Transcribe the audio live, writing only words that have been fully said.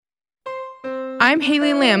I'm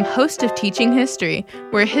Haley Lamb, host of Teaching History,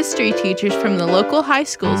 where history teachers from the local high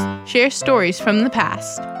schools share stories from the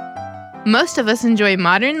past. Most of us enjoy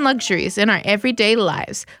modern luxuries in our everyday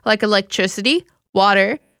lives, like electricity,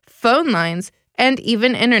 water, phone lines, and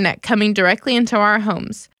even internet coming directly into our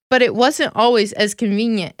homes. But it wasn't always as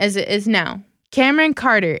convenient as it is now. Cameron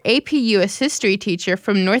Carter, AP US history teacher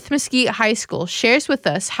from North Mesquite High School, shares with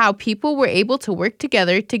us how people were able to work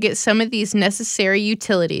together to get some of these necessary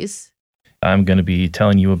utilities. I'm going to be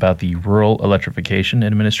telling you about the Rural Electrification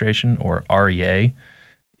Administration, or REA.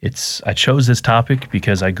 I chose this topic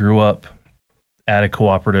because I grew up at a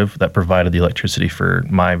cooperative that provided the electricity for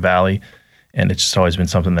my valley, and it's just always been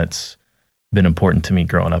something that's been important to me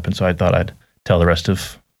growing up, and so I thought I'd tell the rest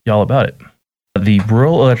of y'all about it. The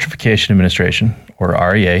Rural Electrification Administration, or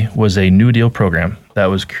REA, was a New Deal program that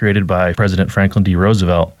was created by President Franklin D.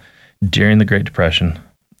 Roosevelt during the Great Depression,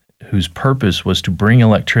 whose purpose was to bring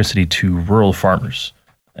electricity to rural farmers.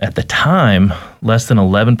 At the time, less than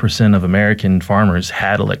 11% of American farmers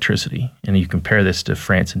had electricity, and you compare this to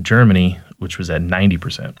France and Germany, which was at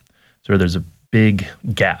 90%. So there's a big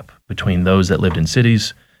gap between those that lived in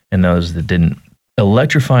cities and those that didn't.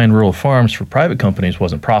 Electrifying rural farms for private companies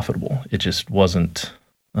wasn't profitable. It just wasn't,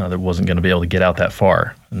 there wasn't going to be able to get out that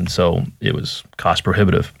far. And so it was cost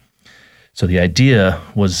prohibitive. So the idea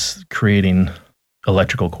was creating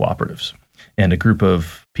electrical cooperatives. And a group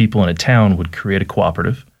of people in a town would create a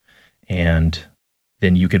cooperative, and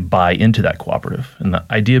then you could buy into that cooperative. And the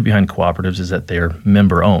idea behind cooperatives is that they're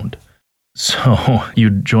member owned. So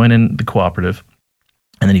you'd join in the cooperative,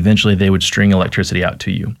 and then eventually they would string electricity out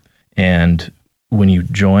to you. And when you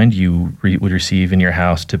joined, you would receive in your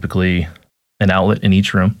house typically an outlet in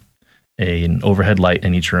each room, an overhead light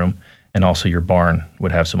in each room, and also your barn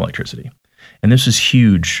would have some electricity. And this is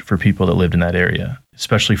huge for people that lived in that area,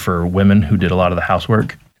 especially for women who did a lot of the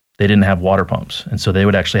housework. They didn't have water pumps, and so they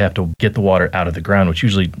would actually have to get the water out of the ground, which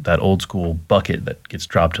usually that old school bucket that gets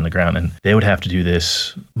dropped in the ground, and they would have to do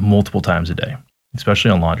this multiple times a day,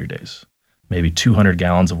 especially on laundry days. Maybe 200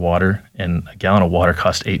 gallons of water, and a gallon of water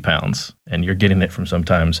cost 8 pounds, and you're getting it from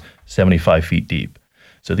sometimes 75 feet deep.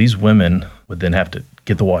 So these women would then have to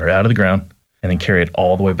get the water out of the ground and then carry it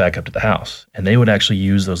all the way back up to the house. And they would actually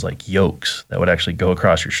use those like yokes that would actually go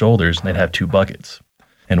across your shoulders, and they'd have 2 buckets.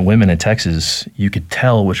 And women in Texas, you could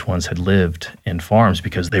tell which ones had lived in farms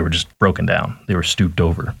because they were just broken down. They were stooped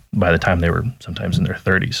over by the time they were sometimes in their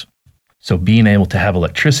 30s. So being able to have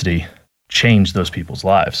electricity changed those people's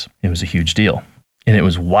lives. It was a huge deal, and it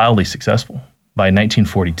was wildly successful. By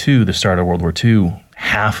 1942, the start of World War II,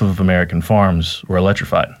 half of American farms were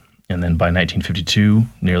electrified, and then by 1952,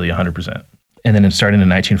 nearly 100%. And then starting in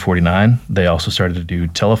 1949, they also started to do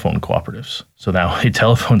telephone cooperatives. So now a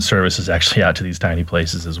telephone service is actually out to these tiny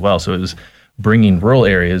places as well. So it was bringing rural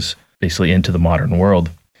areas basically into the modern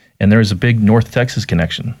world. And there was a big North Texas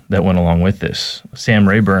connection that went along with this. Sam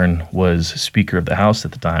Rayburn was Speaker of the House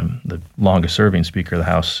at the time, the longest serving Speaker of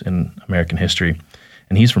the House in American history.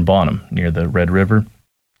 And he's from Bonham, near the Red River.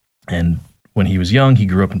 And when he was young, he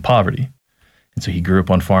grew up in poverty. And so he grew up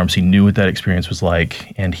on farms. He knew what that experience was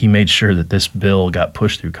like. And he made sure that this bill got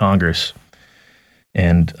pushed through Congress.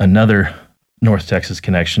 And another North Texas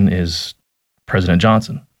connection is President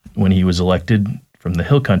Johnson. When he was elected from the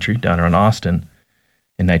Hill Country down around Austin,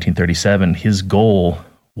 in 1937, his goal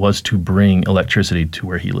was to bring electricity to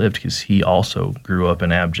where he lived because he also grew up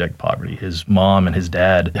in abject poverty. His mom and his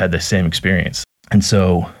dad had the same experience. And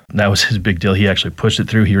so that was his big deal. He actually pushed it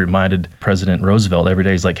through. He reminded President Roosevelt every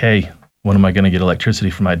day, he's like, hey, when am I going to get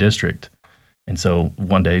electricity for my district? And so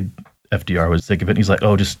one day, FDR was sick of it. He's like,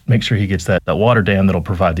 oh, just make sure he gets that water dam that'll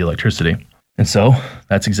provide the electricity. And so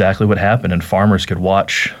that's exactly what happened. And farmers could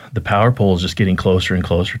watch the power poles just getting closer and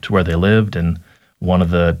closer to where they lived. And one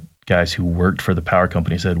of the guys who worked for the power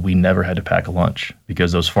company said, we never had to pack a lunch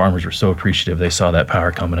because those farmers were so appreciative. They saw that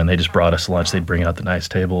power coming and they just brought us lunch. They'd bring out the nice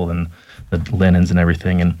table and the linens and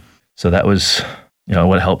everything. And so that was,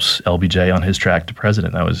 what helps LBJ on his track to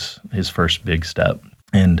president. That was his first big step.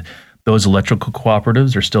 And those electrical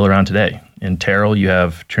cooperatives are still around today. In Terrell, you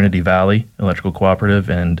have Trinity Valley Electrical Cooperative,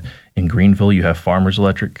 and in Greenville, you have Farmers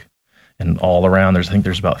Electric. And all around, I think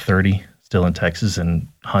there's about 30 still in Texas and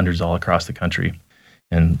hundreds all across the country.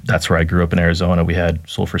 And that's where I grew up in Arizona. We had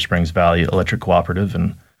Sulphur Springs Valley Electric Cooperative,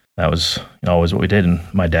 and that was always what we did. And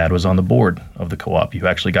my dad was on the board of the co-op. You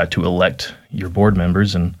actually got to elect your board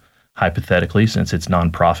members, and hypothetically, since it's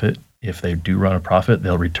nonprofit, if they do run a profit,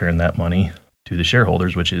 they'll return that money to the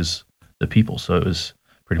shareholders, which is the people. So it was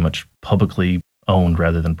pretty much publicly owned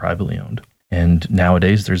rather than privately owned. And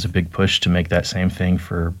nowadays, there's a big push to make that same thing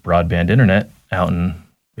for broadband internet out in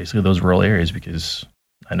basically those rural areas, because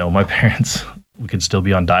I know my parents we could still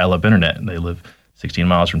be on dial-up internet, and they live 16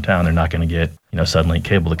 miles from town. They're not going to get, Suddenlink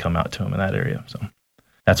cable to come out to them in that area. So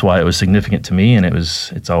that's why it was significant to me, and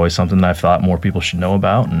it's always something that I've thought more people should know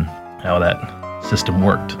about and how that system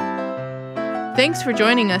worked. Thanks for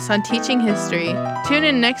joining us on Teaching History. Tune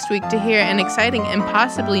in next week to hear an exciting and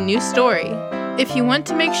possibly new story. If you want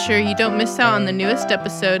to make sure you don't miss out on the newest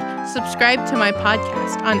episode, subscribe to my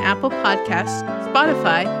podcast on Apple Podcasts,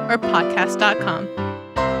 Spotify, or podcast.com.